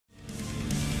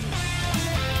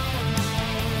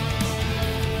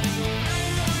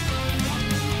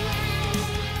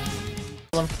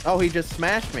Oh, he just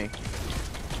smashed me.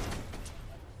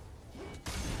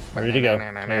 Ready to go.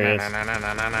 There he is.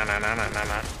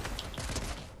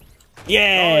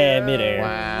 Yeah, midair.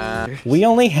 Wow. We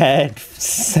only had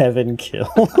 7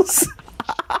 kills.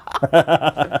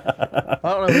 I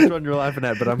don't know which one you're laughing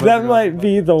at, but I'm. That might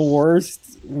be the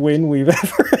worst win we've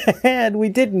ever had. We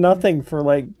did nothing for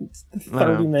like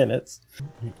 30 minutes.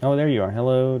 Oh, there you are.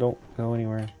 Hello, don't go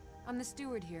anywhere. I'm the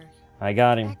steward here. I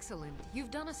got him. Excellent. You've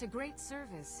done us a great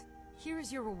service. Here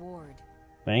is your reward.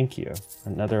 Thank you.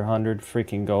 Another 100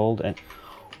 freaking gold. And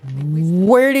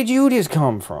where did you just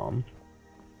come from?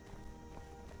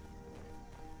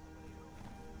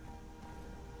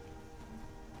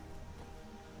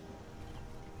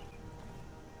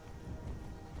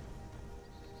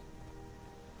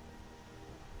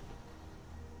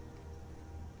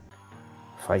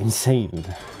 Fighting Satan.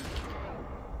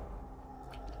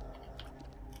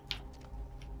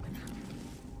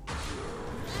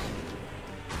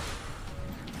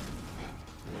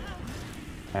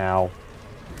 Ow.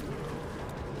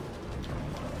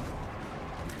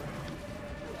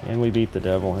 And we beat the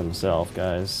devil himself,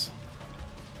 guys.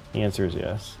 The answer is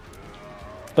yes.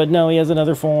 But no, he has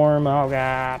another form. Oh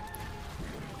god.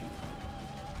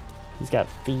 He's got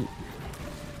feet.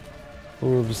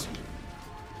 Hooves.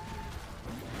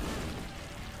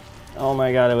 Oh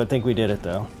my god, I would think we did it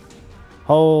though.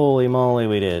 Holy moly,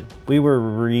 we did. We were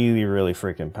really, really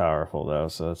freaking powerful though,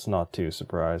 so it's not too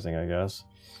surprising, I guess.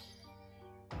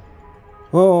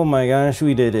 Oh my gosh,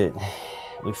 we did it.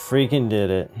 We freaking did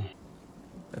it.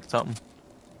 That's something.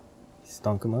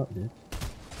 Stunk him up, dude.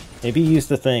 Maybe use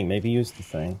the thing. Maybe use the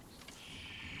thing.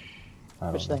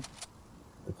 Which thing?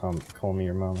 Call me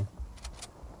your mama.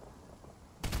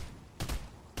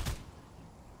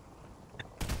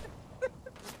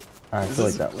 I feel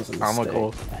like that was a mistake.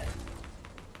 Comical.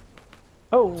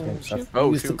 Oh, shoot.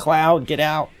 Oh, use shoot. the cloud. Get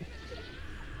out.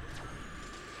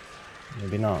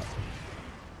 Maybe not.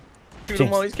 Shoot James. him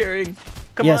while he's carrying.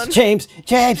 Come Yes, on. James.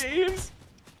 James. James.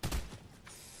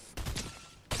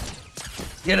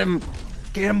 Get him.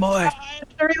 Get him, boy.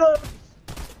 30 low.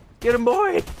 Get him,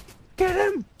 boy. Get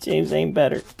him. James ain't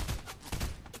better.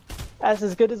 That's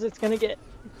as good as it's gonna get.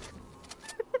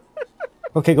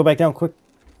 Okay, go back down quick.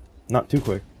 Not too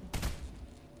quick.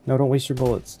 No, don't waste your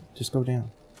bullets. Just go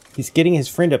down. He's getting his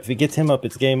friend up. If he gets him up,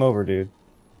 it's game over, dude.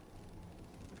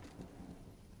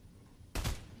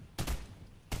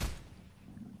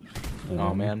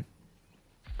 Oh, man.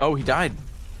 Oh, he died.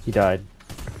 He died.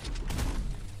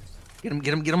 Get him,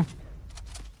 get him, get him.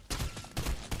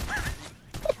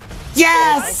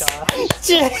 Yes! Oh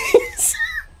James!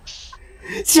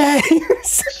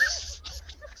 James!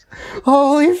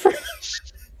 Holy frick.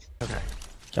 Okay.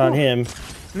 On him.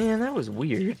 Man, that was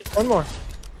weird. One more.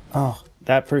 Oh,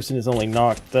 that person is only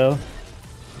knocked, though.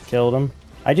 Killed him.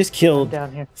 I just killed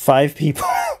Down here. 5 people.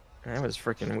 That was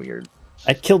freaking weird.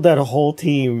 I killed that whole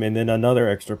team and then another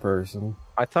extra person.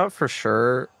 I thought for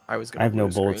sure I was gonna I have no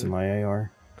blue bullets screen. in my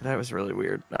AR. That was really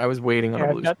weird. I was waiting on Yeah,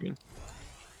 a blue screen.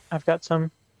 I've got some.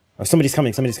 Oh, somebody's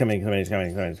coming, somebody's coming, somebody's coming,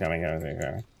 somebody's coming, somebody's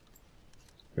coming.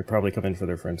 They're probably coming for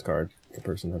their friend's card. The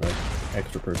person that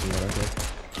extra person that I did.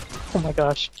 Oh my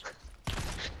gosh.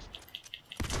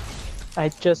 I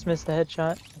just missed the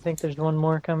headshot. I think there's one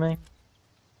more coming.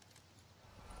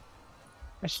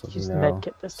 I should use the med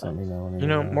kit this time. You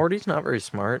know, Morty's not very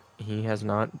smart. He has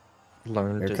not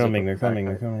learned. They're coming, they're coming,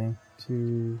 they're coming.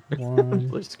 2, 1.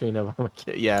 Blue screen of him.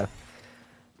 Yeah.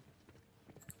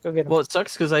 Go get him. Well, it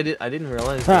sucks because I didn't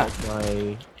realize that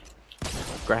my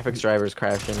graphics driver's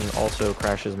crashing also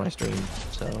crashes my stream.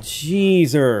 So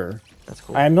Jeezer. that's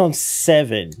cool. I'm on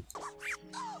 7.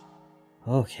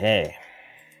 Okay.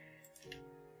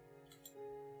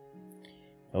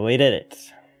 Well, we did it.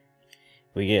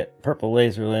 We get purple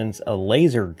laser lens, a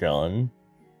laser gun.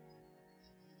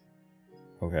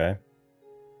 Okay.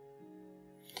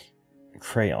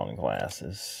 Crayon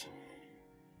glasses.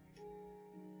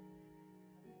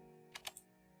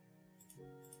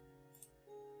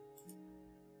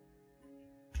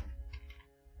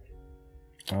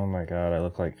 Oh my god, I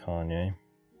look like Kanye.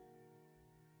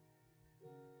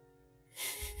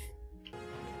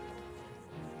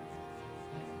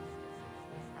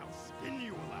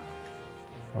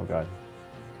 Oh god.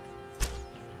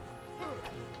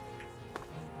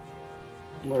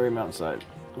 Lure him outside.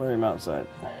 Lure him outside.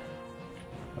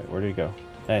 Wait, where did he go?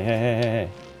 Hey, hey, hey, hey, hey.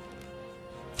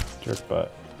 Jerk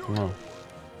butt. Come on.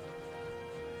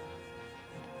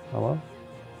 Hello?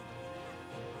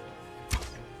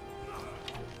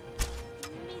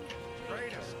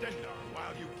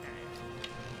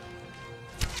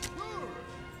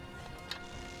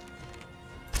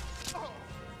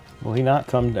 Will he not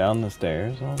come down the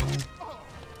stairs?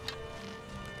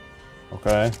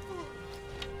 Okay.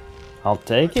 I'll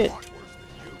take it.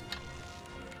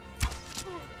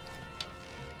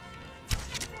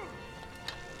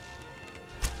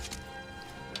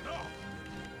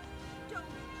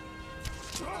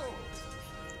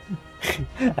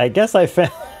 I guess I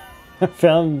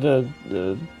found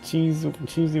a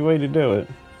cheesy way to do it.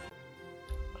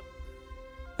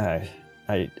 I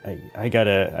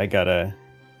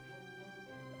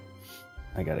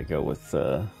gotta go with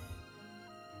the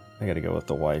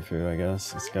waifu, I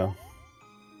guess. Let's go.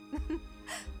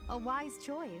 A wise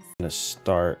choice. I'm gonna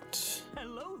start.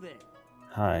 Hello there.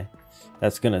 Hi.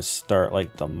 That's gonna start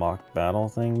like the mock battle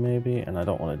thing, maybe, and I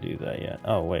don't want to do that yet.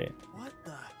 Oh wait. What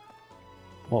the?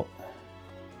 Well,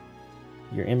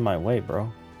 you're in my way,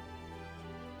 bro.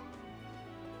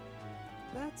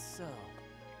 That's so.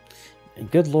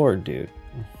 Good lord, dude.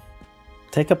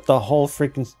 Take up the whole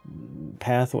freaking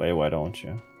pathway, why don't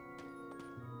you?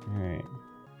 Alright.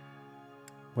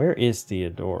 Where is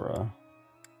Theodora?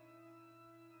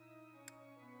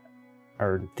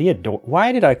 Or Theodora?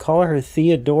 Why did I call her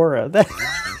Theodora? That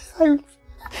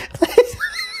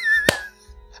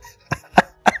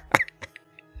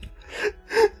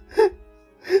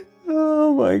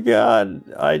oh my god.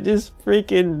 I just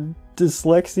freaking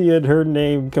dyslexia'd her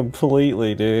name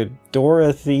completely, dude.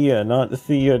 Dorothea, not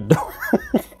Theodora.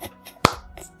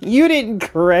 You didn't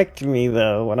correct me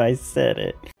though when I said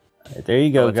it. Alright, there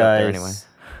you go, it's up there guys. anyway.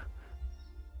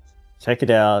 Check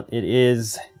it out. It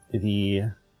is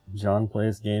the John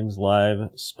Plays Games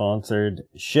Live sponsored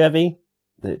Chevy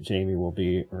that Jamie will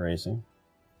be racing.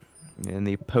 In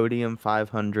the Podium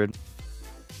 500.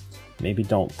 Maybe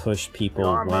don't push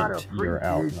people when you're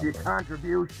out. Your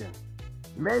contribution.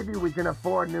 Maybe we can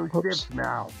afford new ships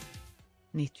now.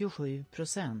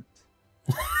 97%.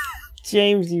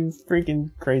 James, you freaking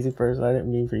crazy person. I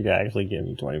didn't mean for you to actually give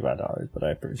me $25, but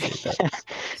I appreciate that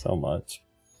so much.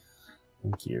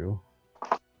 Thank you.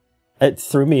 It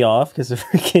threw me off because the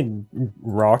freaking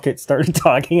rocket started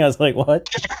talking. I was like, what?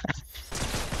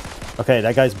 Okay,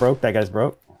 that guy's broke. That guy's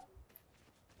broke.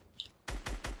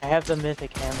 I have the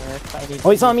mythic hammer if I need. Oh,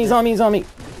 he's on me, he's on me, he's on me.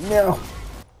 No.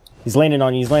 He's landing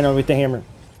on you, he's landing on me with the hammer.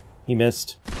 He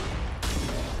missed.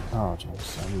 Oh,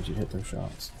 James, I need you to hit those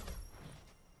shots.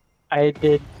 I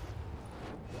did.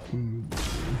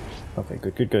 Okay,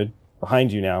 good, good, good.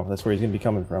 Behind you now. That's where he's gonna be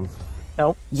coming from.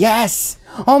 Nope. Yes!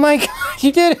 Oh my god,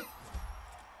 you did it!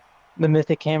 The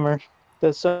mythic hammer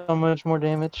does so much more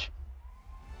damage.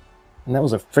 And that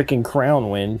was a freaking crown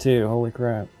win, too. Holy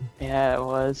crap. Yeah, it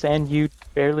was. And you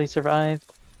barely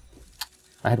survived.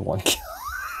 I had one kill.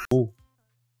 Ooh.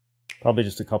 Probably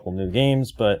just a couple new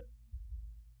games, but...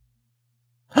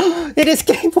 It is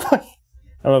Game Boy!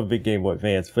 I don't have a big Game Boy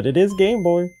Advance, but it is Game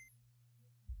Boy.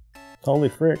 Holy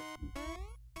frick.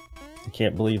 I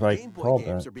can't believe I called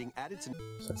that. So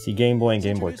I see Game Boy and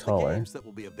Game Boy Color.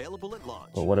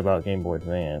 But what about Game Boy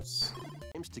Advance?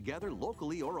 Together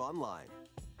locally or online.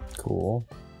 Cool.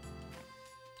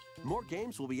 More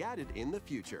games will be added in the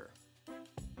future.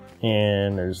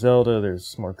 And there's Zelda,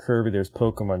 there's more Kirby, there's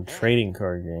Pokemon trading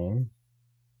card game.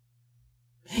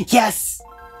 Yes!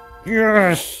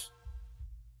 Yes!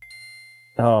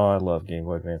 Oh, I love Game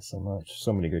Boy Advance so much.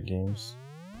 So many good games.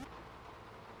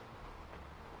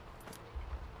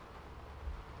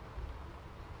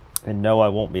 And no, I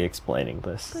won't be explaining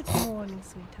this. Good morning,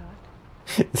 sweetheart.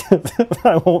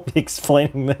 I won't be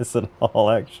explaining this at all,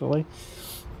 actually.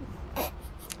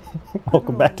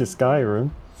 Welcome back to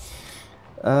Skyrim.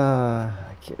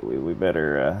 Okay, we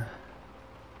better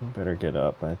get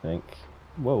up, I think.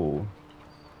 Whoa.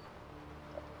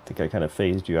 I think I kind of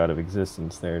phased you out of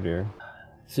existence there, dear.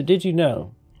 So did you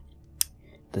know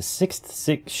the sixth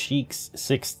sheep's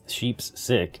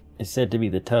sick is said to be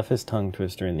the toughest tongue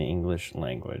twister in the English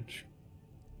language?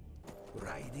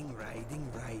 Riding,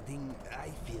 riding, riding. I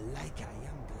feel like I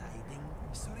am gliding.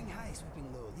 Soaring high,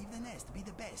 swooping low. Leave the nest, be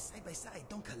the best. Side by side,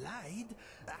 don't collide.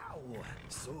 Ow.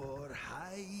 Soar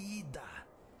high.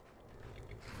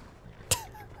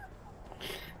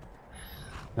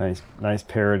 Nice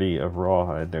parody of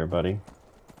Rawhide there, buddy.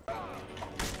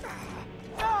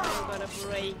 I'm gonna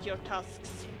break your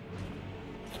tusks.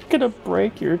 Gonna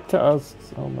break your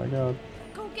tusks. Oh my god.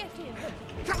 Go get him.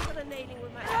 I'm gonna nail him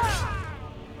with my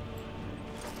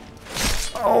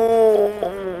Oh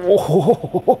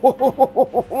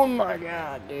my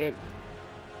god, dude.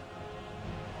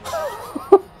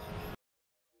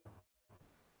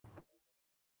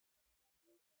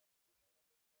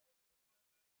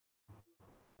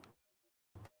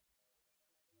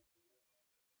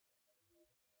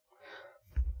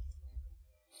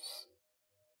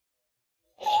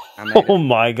 I made Oh it.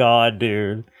 my god,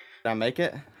 dude. Did I make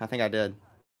it? I think I did.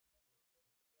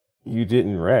 You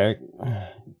didn't wreck.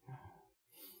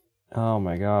 Oh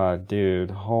my god, dude.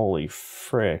 Holy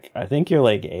frick. I think you're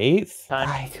like 8th? Time.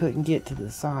 I couldn't get to the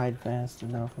side fast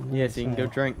enough. Yes, you can go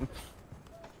drink.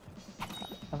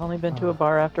 I've only been to a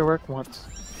bar after work once.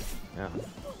 Yeah.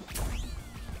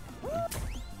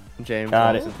 James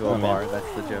Got walks it. into a bar.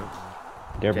 That's the joke.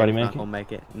 Did everybody James make not it? gonna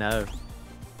make it. No.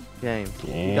 James.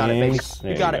 You got it, baby.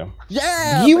 There You got it. go.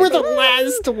 Yeah! You were baby. the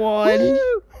last one!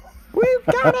 Woo! We've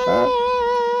got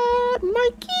it!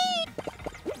 Mikey!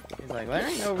 He's like, there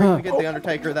ain't no reason to get the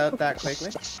Undertaker that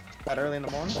quickly. That early in the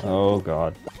morning. Oh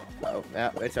god. Oh,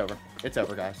 yeah, it's over. It's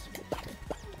over, guys.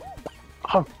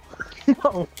 Oh,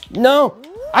 no. No!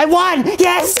 I won!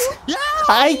 Yes! Yeah!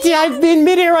 I've been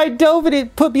midair, I dove and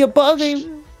it put me above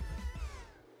him.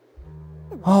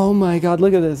 Oh my god,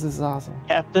 look at this. This is awesome.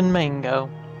 Captain Mango.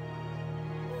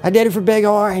 I did it for Big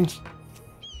Orange.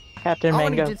 Captain Oh,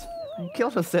 and Mango. he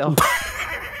killed himself.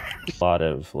 A lot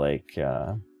of like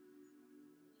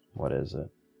what is it?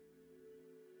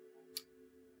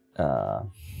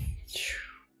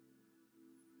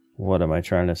 What am I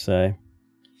trying to say?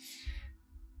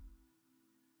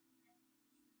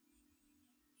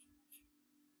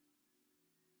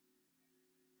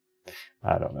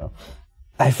 I don't know.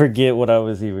 I forget what I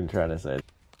was even trying to say.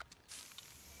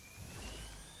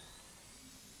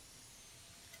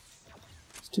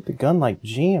 Stupid gun like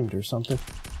jammed or something.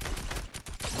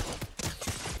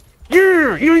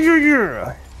 Yeah, yeah, yeah,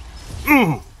 yeah.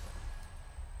 Mm.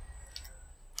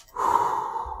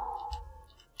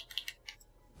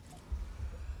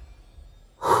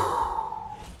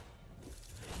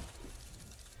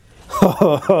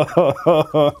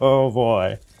 Oh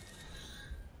boy.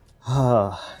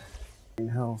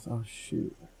 Health. Oh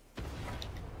shoot.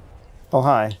 Oh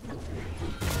hi.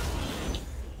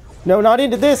 No, not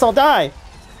into this. I'll die.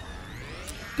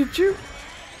 Did you?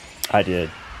 I did.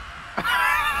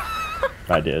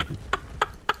 I did.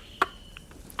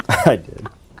 I did.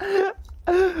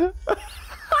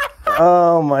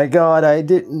 Oh my god, I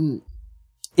didn't.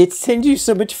 It sends you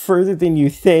so much further than you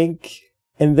think.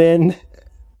 And then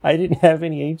I didn't have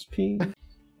any HP.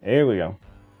 There we go.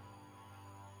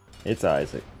 It's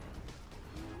Isaac.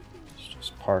 Let's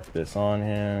just park this on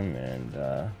him and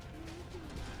hope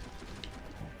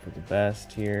for the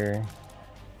best here.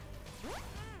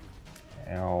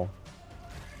 Ow.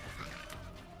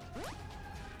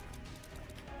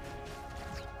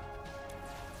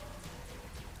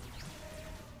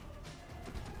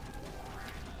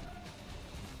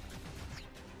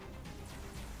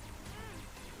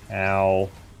 Ow.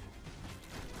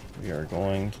 We are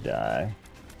going to die.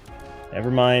 Never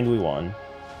mind, we won.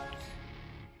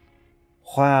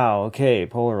 Wow, okay,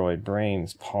 Polaroid,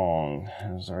 Brains, Pong.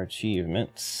 Those are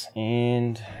achievements.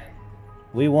 And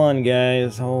we won,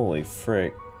 guys. Holy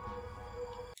frick.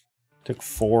 Took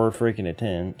 4 freaking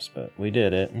attempts, but we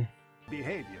did it.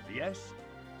 Behavior, yes?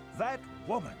 That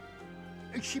woman.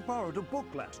 She borrowed a book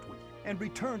last week and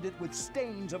returned it with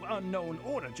stains of unknown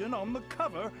origin on the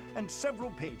cover and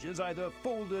several pages either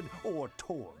folded or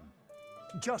torn.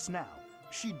 Just now,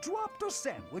 she dropped a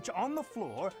sandwich on the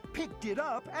floor, picked it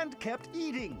up, and kept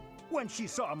eating. When she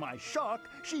saw my shock,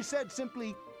 she said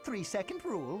simply, 3-second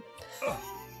rule.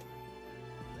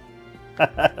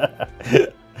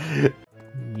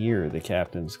 Near the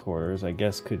captain's quarters, I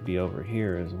guess could be over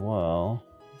here as well.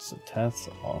 It's Sateth's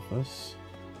office.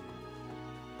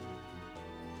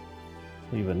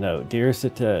 Leave a note. Dear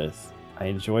Sateth, I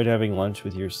enjoyed having lunch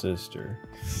with your sister.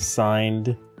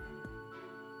 Signed,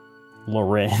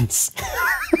 Lorenz.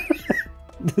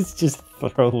 Let's just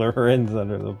throw Lorenz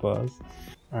under the bus.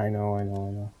 I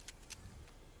know.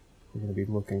 You're gonna be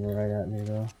looking right at me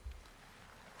though.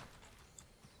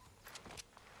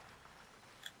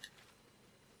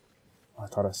 I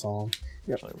thought I saw him.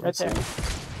 Yep, Right there.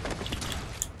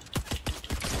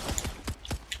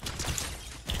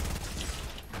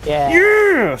 Yeah.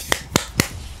 Yes!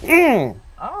 Mm.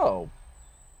 Oh.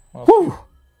 Well, Whew.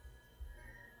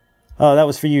 Oh, that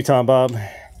was for you, Tom Bob.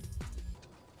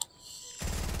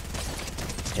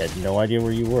 Had no idea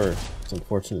where you were. It's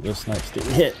unfortunate those snipes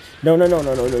didn't hit. No,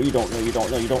 you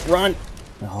don't run!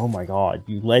 Oh my god,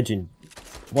 you legend.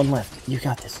 One left. You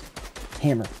got this.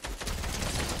 Hammer.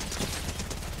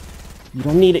 You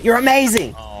don't need it. You're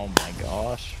amazing! oh my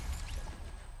gosh.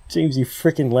 James, you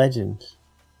freaking legend.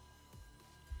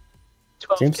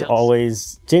 12 James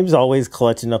kills. always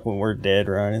clutching up when we're dead,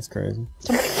 Ryan. It's crazy.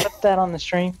 Somebody put that on the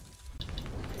stream.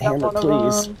 Hammer, One of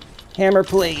please. them. Hammer,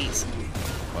 please.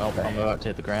 Well, I'm about to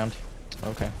hit the ground.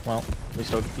 Okay, well, at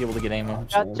least I'll be able to get ammo.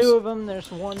 Got 2 of them.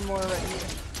 There's one more right here.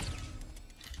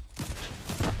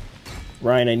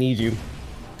 Ryan, I need you.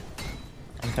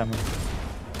 I'm coming.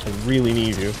 I really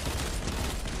need you.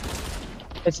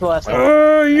 It's the last one.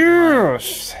 Oh,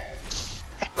 yes!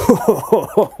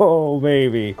 Oh,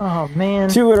 baby. Oh, man.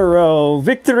 2 in a row.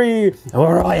 Victory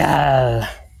Royale.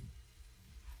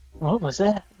 What was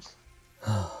that?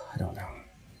 I don't know.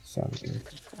 Sounded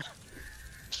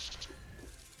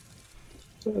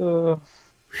good.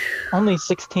 Only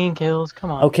 16 kills.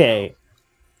 Come on. Okay.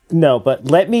 No, but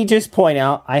let me just point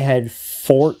out I had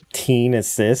 14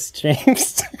 assists,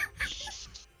 James.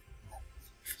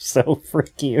 So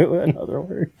frick you, in other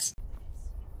words.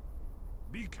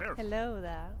 Be careful. Hello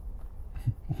there.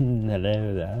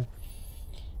 Hello there.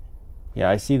 Yeah,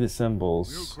 I see the We'll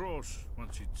symbols. cross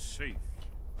once it's safe.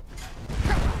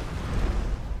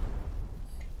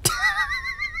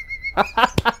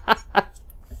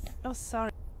 Oh,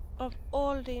 sorry. Of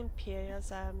all the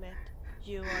Imperials I've met,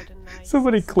 you are the nicest.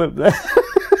 Somebody clip that.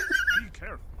 Be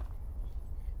careful.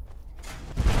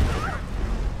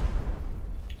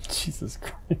 Jesus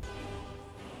Christ.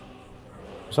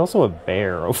 There's also a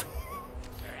bear over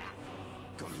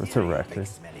for the record.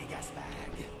 Smelly gas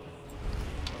bag.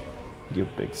 You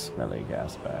big smelly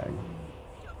gas bag.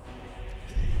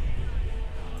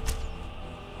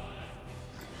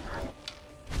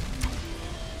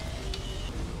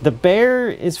 The bear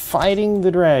is fighting the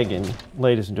dragon,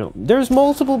 ladies and gentlemen. There's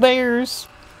multiple bears.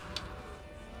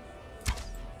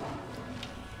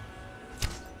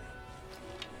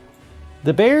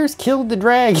 The bears killed the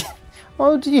dragon.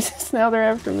 Oh Jesus, now they're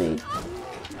after me.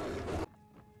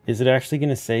 Is it actually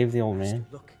gonna save the old man?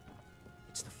 Look,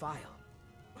 it's the file.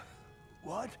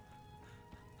 What?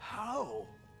 How?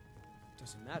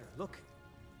 Doesn't matter. Look,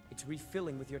 it's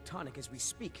refilling with your tonic as we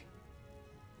speak.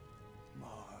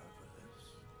 Marvelous.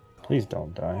 Please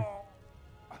don't die.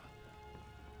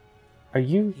 Are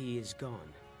you? He is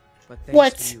gone. But thanks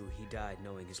What? to you, he died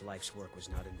knowing his life's work was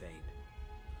not in vain.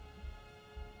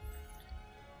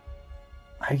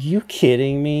 Are you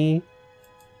kidding me?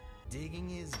 Digging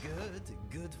is good,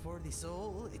 good for the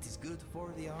soul. It is good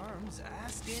for the arms.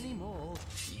 Ask any mole.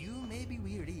 You may be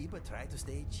weary, but try to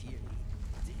stay cheery.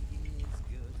 Digging is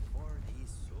good for the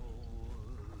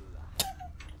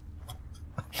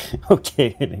soul.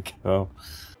 Okay, Nico.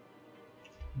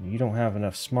 You don't have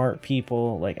enough smart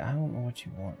people. Like, I don't know what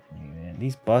you want from me, man.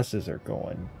 These buses are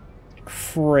going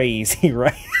crazy,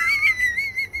 right?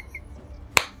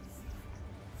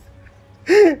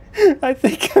 I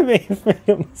think I made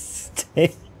a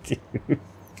mistake, dude.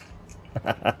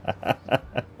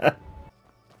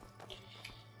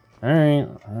 Alright,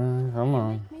 come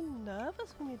on. You make me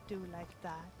nervous when you do like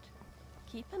that.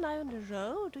 Keep an eye on the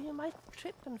road or you might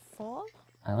trip and fall.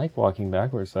 I like walking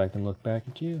backwards so I can look back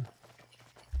at you.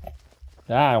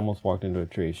 Ah, I almost walked into a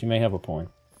tree. She may have a point.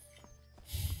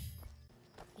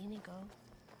 Inigo,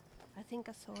 I think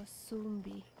I saw a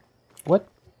zombie. What?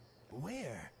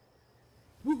 Where?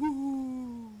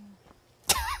 Woohoo!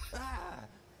 Ah!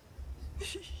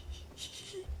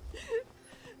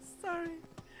 Sorry,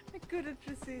 I couldn't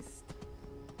resist.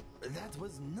 That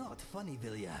was not funny,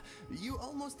 Vilya. You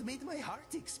almost made my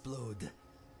heart explode.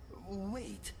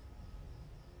 Wait,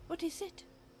 What is it?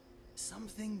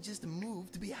 something just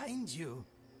moved behind you.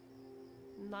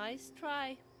 Nice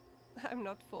try. I'm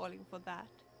not falling for that.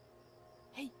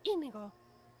 Hey, Inigo.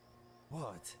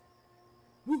 What?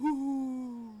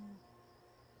 Woohoo!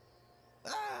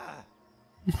 Ah!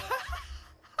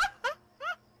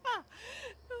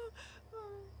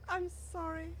 I'm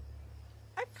sorry.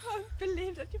 I can't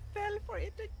believe that you fell for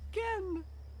it again.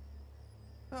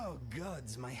 Oh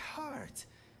gods, my heart.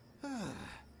 Ah,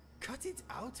 cut it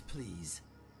out, please.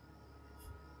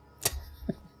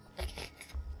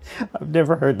 I've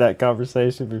never heard that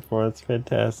conversation before. It's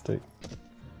fantastic.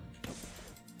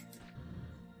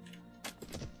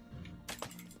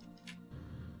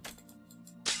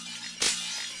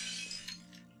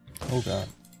 Oh god.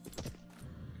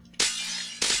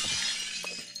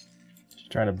 She's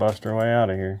trying to bust her way out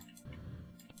of here.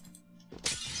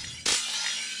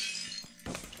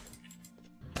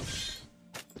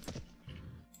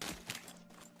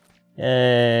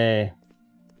 Yay.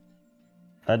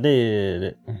 I did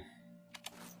it.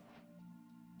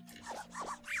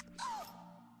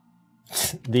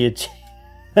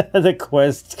 The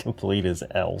quest complete is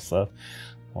Elsa.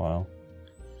 Wow.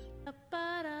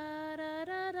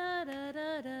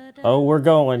 Oh, we're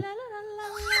going.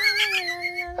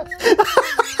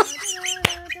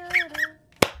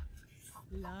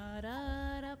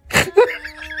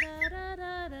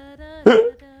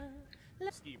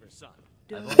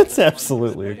 That's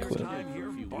absolutely a clip.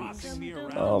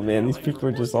 Oh man, these people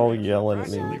are just all yelling at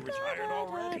me.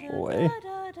 Boy.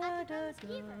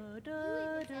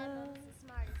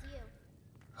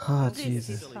 Oh, This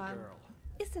Jesus. is fun,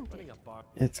 isn't it?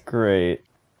 It's great.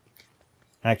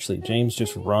 Actually, James,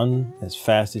 just run as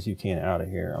fast as you can out of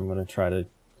here. I'm gonna try to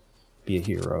be a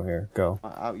hero here. Go.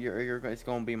 It's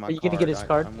gonna be my Are you card. gonna get his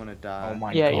card? I'm gonna die. Oh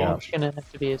my Yeah, gosh. you're gonna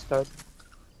have to be his card.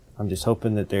 I'm just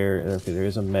hoping that there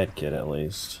is a med kit at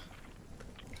least.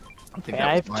 Okay,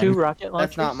 I have 2 rocket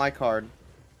launchers. That's not my card.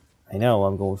 I know,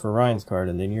 I'm going for Ryan's card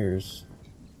and then yours.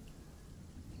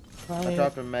 I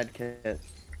dropped a med kit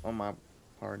on my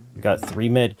card. Got 3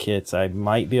 med kits. I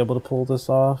might be able to pull this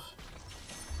off.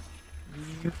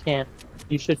 You can.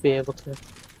 You should be able to.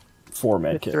 4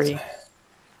 med With kits. 3.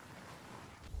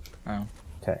 Oh.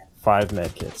 Okay, 5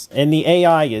 med kits. And the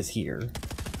AI is here.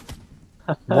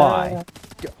 Why?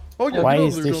 Why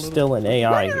is there still an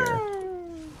AI here?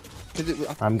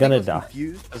 I'm gonna die.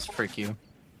 That's freaky.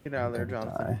 Get out of there,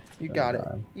 Jonathan. You got it.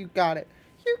 You got it.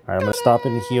 Alright, I'm gonna stop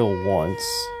and heal once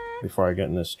before I get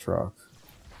in this truck.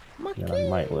 Then I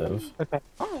might live. Okay.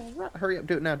 Oh, right. Hurry up.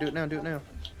 Do it now. Do it now. Do it now.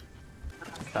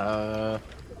 I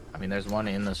mean, there's one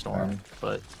in the storm,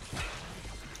 but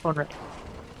Right.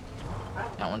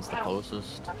 that one's the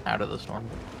closest out of the storm.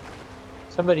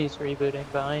 Somebody's rebooting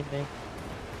behind me.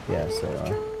 Yes, they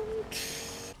are.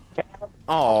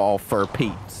 Oh, for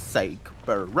Pete's sake,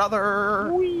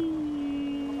 brother.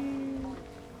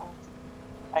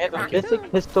 I have a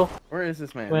mythic pistol. Where is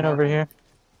this man? Went over here.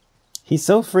 He's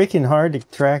so freaking hard to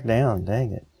track down.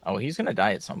 Dang it. Oh, he's gonna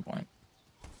die at some point.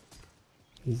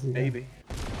 Maybe.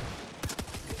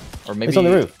 Or maybe He's on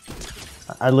the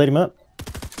roof. I lit him up.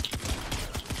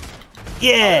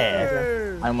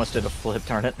 Yeah! I almost did a flip,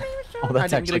 darn it. Oh, I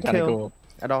that's didn't get actually a kind of kill cool.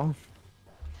 at all.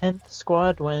 10th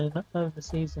squad win of the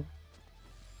season.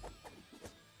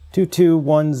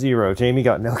 2-2-1-0. Jamie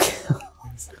got no kill.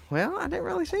 Well, I didn't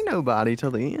really see nobody till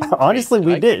the end. Honestly,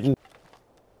 we didn't.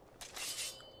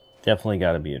 Definitely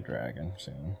got to be a dragon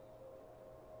soon.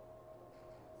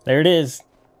 There it is.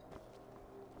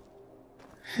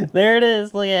 There it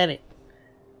is. Look at it.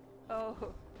 Oh.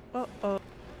 Uh-oh.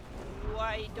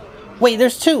 Why don't you... Wait,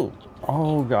 there's 2.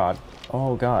 Oh, God.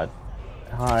 Oh, God.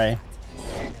 Hi.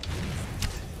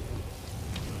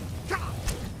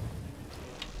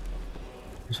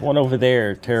 There's one over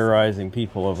there terrorizing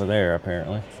people over there,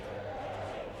 apparently.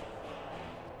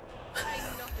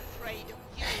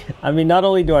 I mean, not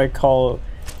only do I call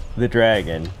the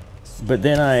dragon, but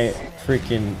then I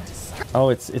freaking... Oh,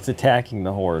 it's attacking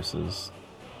the horses.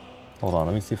 Hold on,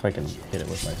 let me see if I can hit it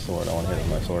with my sword. I want to hit it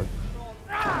with my sword.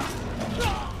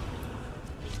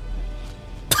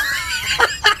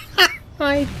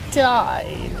 I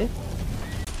died.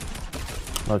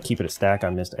 I'll keep it a stack. I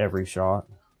missed every shot.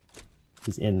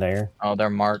 He's in there. Oh, they're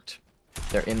marked.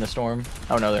 They're in the storm.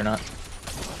 Oh no, they're not.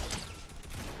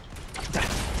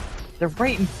 They're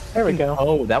right in... There we go.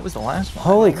 Oh, that was the last one.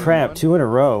 Holy crap, 2 in a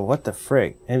row. What the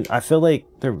frick? And I feel like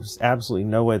there was absolutely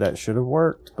no way that should have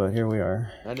worked, but here we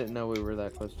are. I didn't know we were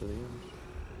that close to the end.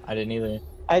 I didn't either.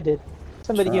 I did.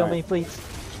 Somebody heal Try. me, please.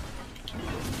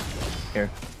 Here.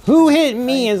 Who hit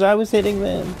me as I was hitting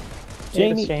them?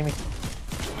 Jamie. Jamie.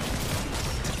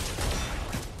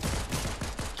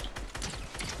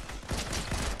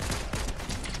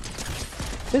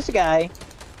 This guy.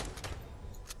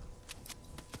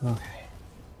 Okay.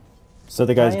 So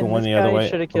the guy's Ryan, going this the other guy way.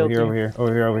 should've Over killed here, you. over here,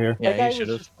 over here, over here. Yeah, That guy he was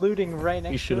should've. just looting right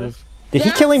next He to should us. have. Did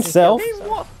he kill himself?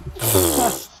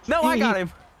 No, I got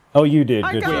him. Oh, you did.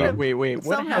 I Good got job. him. Wait. What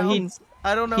Somehow happened?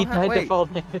 I don't know He how. died to Wait. fall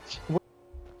damage.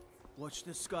 Watch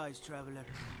the skies, traveler.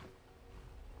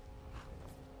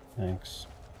 Thanks.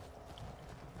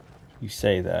 You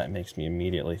say that, it makes me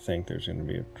immediately think there's going to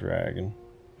be a dragon.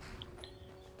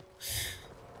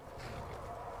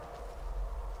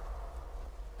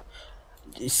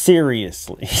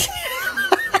 Seriously.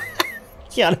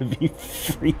 You gotta be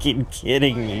freaking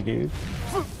kidding me, dude.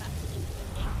 You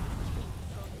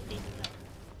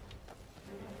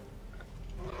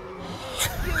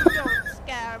don't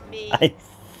scare me. I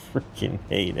freaking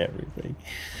hate everything.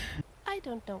 I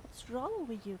don't know what's wrong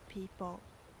with you people.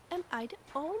 Am I the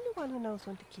only one who knows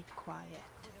when to keep quiet?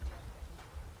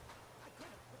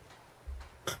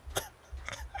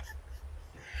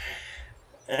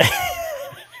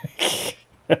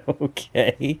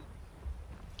 Okay.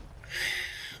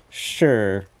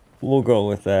 Sure. We'll go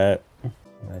with that.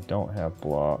 I don't have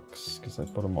blocks because I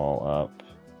put them all up.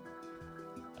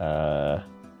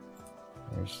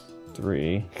 There's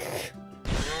 3.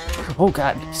 Oh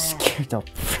god, I'm scared the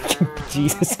freaking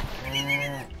Jesus.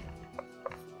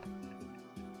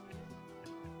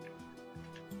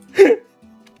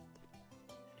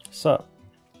 Sup?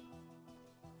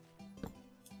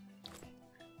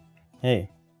 Hey.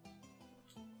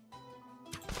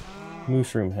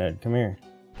 Mushroom head, come here.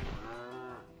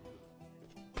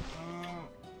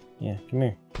 Yeah, come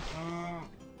here.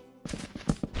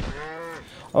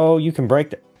 Oh, you can break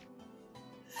that.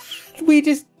 We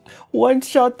just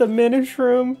one-shot the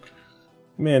Minish-room.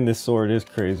 Man, this sword is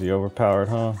crazy overpowered,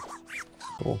 huh?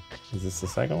 Cool. Is this the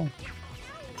second one?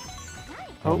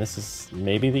 Oh, this is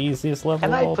maybe the easiest level.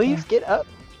 Can of I all please time. get up?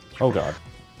 Oh god.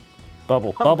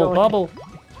 Bubble, I'm bubble, going. bubble.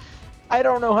 I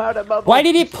don't know how to bubble. Why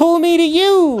did it pull me to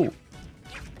you?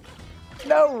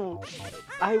 No!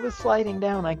 I was sliding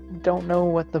down. I don't know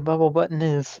what the bubble button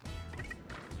is.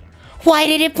 Why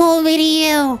did it pull me to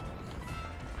you?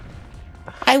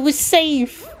 I was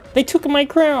safe. They took my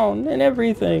crown and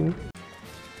everything.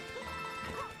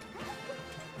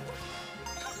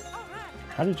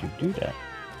 How did you do that?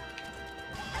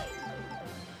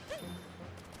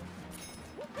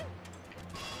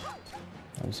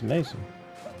 That was amazing.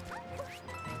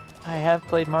 I have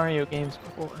played Mario games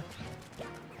before.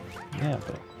 Yeah,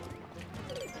 but...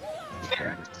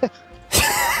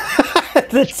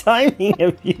 the timing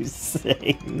of you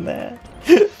saying that.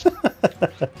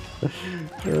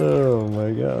 Oh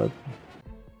my god.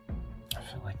 I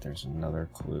feel like there's another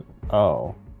clue.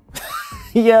 Oh.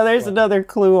 Yeah, there's another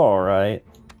clue, alright.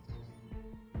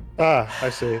 Ah, I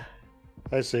see.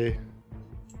 I see.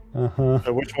 Uh-huh.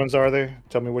 So which ones are there?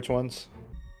 Tell me which ones.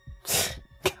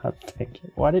 God dang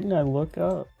it. Why didn't I look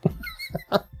up?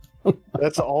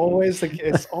 That's always the.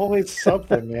 It's always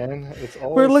something, man. It's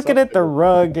always. We're looking something. at the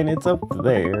rug and it's up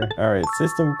there. Alright,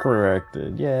 system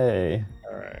corrected. Yay.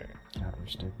 Alright. God, we're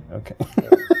stupid. Okay.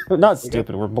 Not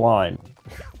stupid, we're blind.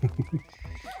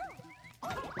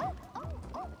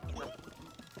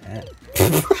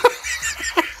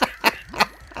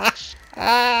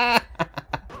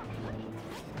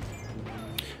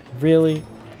 Really?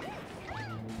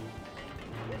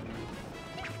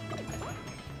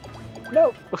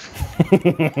 No!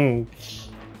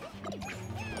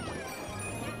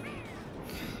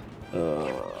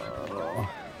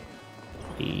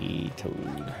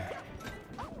 Toad.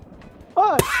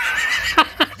 Oh.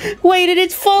 Wait, and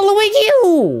it's following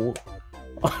you!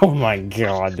 Oh my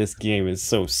god, this game is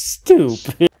so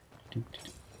stupid.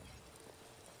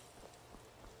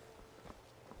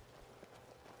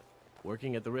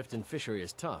 Working at the Rift and Fishery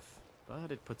is tough,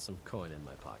 but it puts some coin in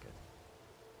my pocket.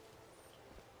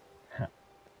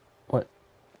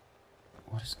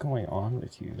 What is going on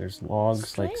with you? There's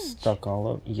logs like stuck all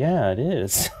over. Yeah, it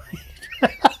is.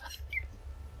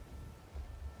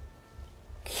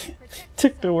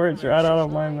 Took the words right out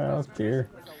of my mouth, dear.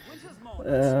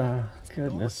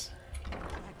 Goodness.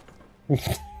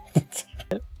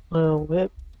 Little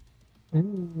whip.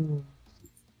 Mm.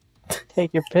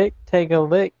 Take your pick, take a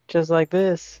lick, just like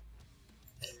this.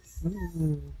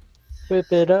 Mm. Whip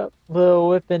it up, little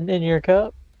whipping in your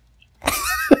cup.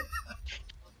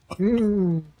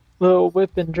 Little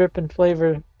whipping, dripping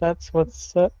flavor. That's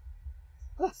what's up.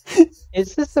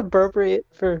 Is this appropriate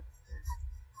for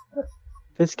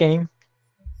this game?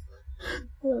 I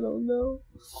don't know.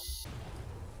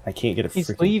 I can't get a He's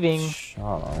freaking leaving.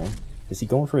 shot on him. Is he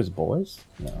going for his boys?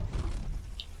 No.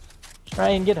 Try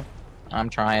and get him. I'm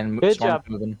trying. Good Swarm job.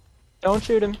 Moving. Don't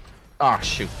shoot him. Oh,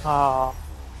 shoot. Aw.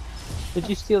 Did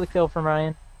you steal the kill from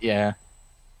Ryan? Yeah.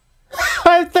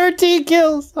 I have 13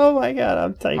 kills! Oh my god,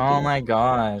 I'm taking Oh my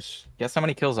gosh. Guess how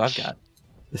many kills I've got?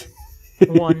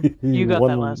 One. You got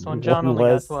that last one. John only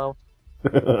got 12.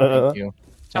 Thank you.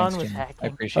 John Thanks, was Jim. hacking. I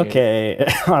appreciate it. Okay,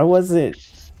 I wasn't...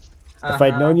 If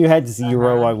I'd known you had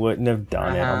 0, I wouldn't have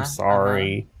done it. I'm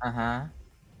sorry.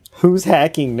 Who's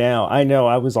hacking now? I know,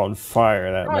 I was on fire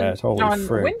that match. Holy John,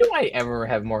 frick. when do I ever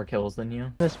have more kills than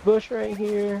you? This bush right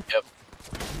here. Yep.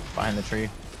 Behind the tree.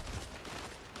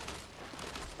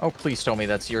 Oh, please tell me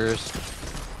that's yours.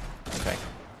 Okay.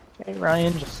 Okay,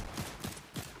 Ryan, just...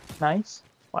 Nice.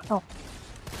 Wow.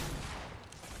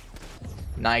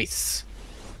 Nice.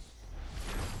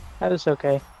 That was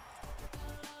okay.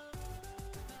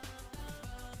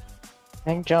 I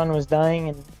think John was dying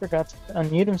and forgot to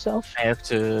unmute himself. I have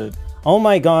to... Oh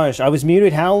my gosh, I was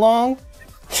muted how long?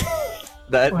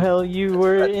 Well, you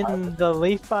were in the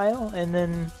leaf pile, and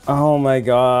then... Oh my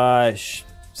gosh.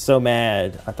 So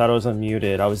mad. I thought I was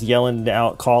unmuted. I was yelling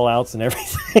out call-outs and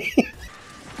everything.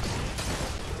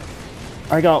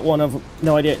 I got one of them.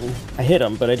 No, I didn't. I hit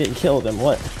him, but I didn't kill them.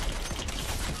 What?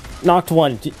 Knocked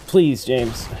one. Please,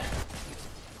 James.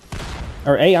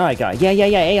 Or AI guy. Yeah,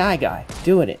 AI guy.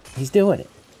 Doing it. He's doing it.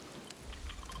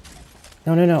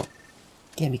 No.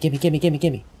 Gimme.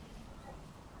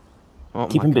 Oh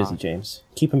Keep my him busy, God. James.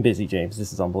 Keep him busy, James.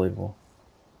 This is unbelievable.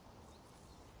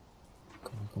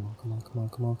 Come on.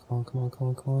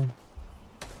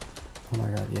 Oh my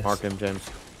god, yes. Mark him, James.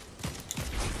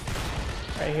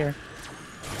 Right here.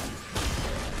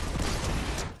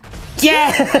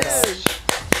 Yes!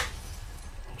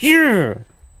 Yeah!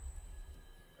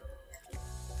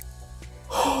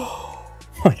 Oh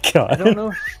my god. I don't know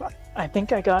if I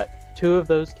think I got 2 of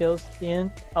those kills at the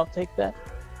end. I'll take that.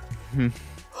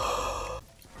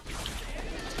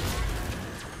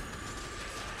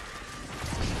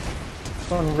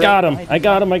 Got him! I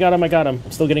got him!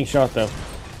 I'm still getting shot though.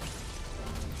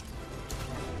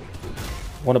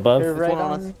 One above. They're right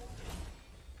on.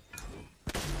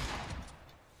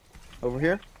 Over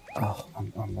here? Oh, I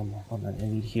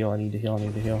need to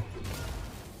heal.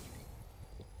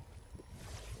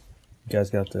 You guys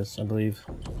got this, I believe.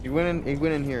 He went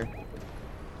in here.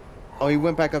 Oh, he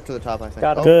went back up to the top, I think.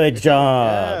 Got him. Oh, Good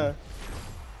job.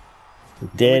 Yeah.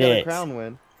 Did we got it. a crown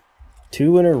win.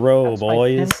 2 in a row, That's my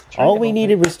boys. 10th All we trial.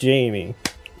 needed was Jamie.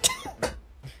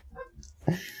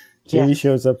 Jamie Yeah,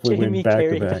 shows up, we Jamie win back to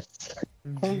carried back. us.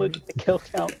 Oh, look at the kill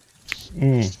count.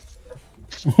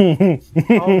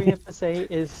 All we have to say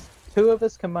is 2 of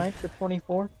us combined for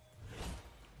 24.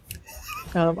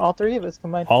 All 3 of us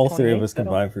combined for All 28. 3 of us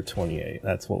combined for 28.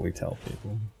 That's what we tell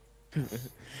people.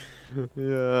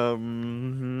 Yeah.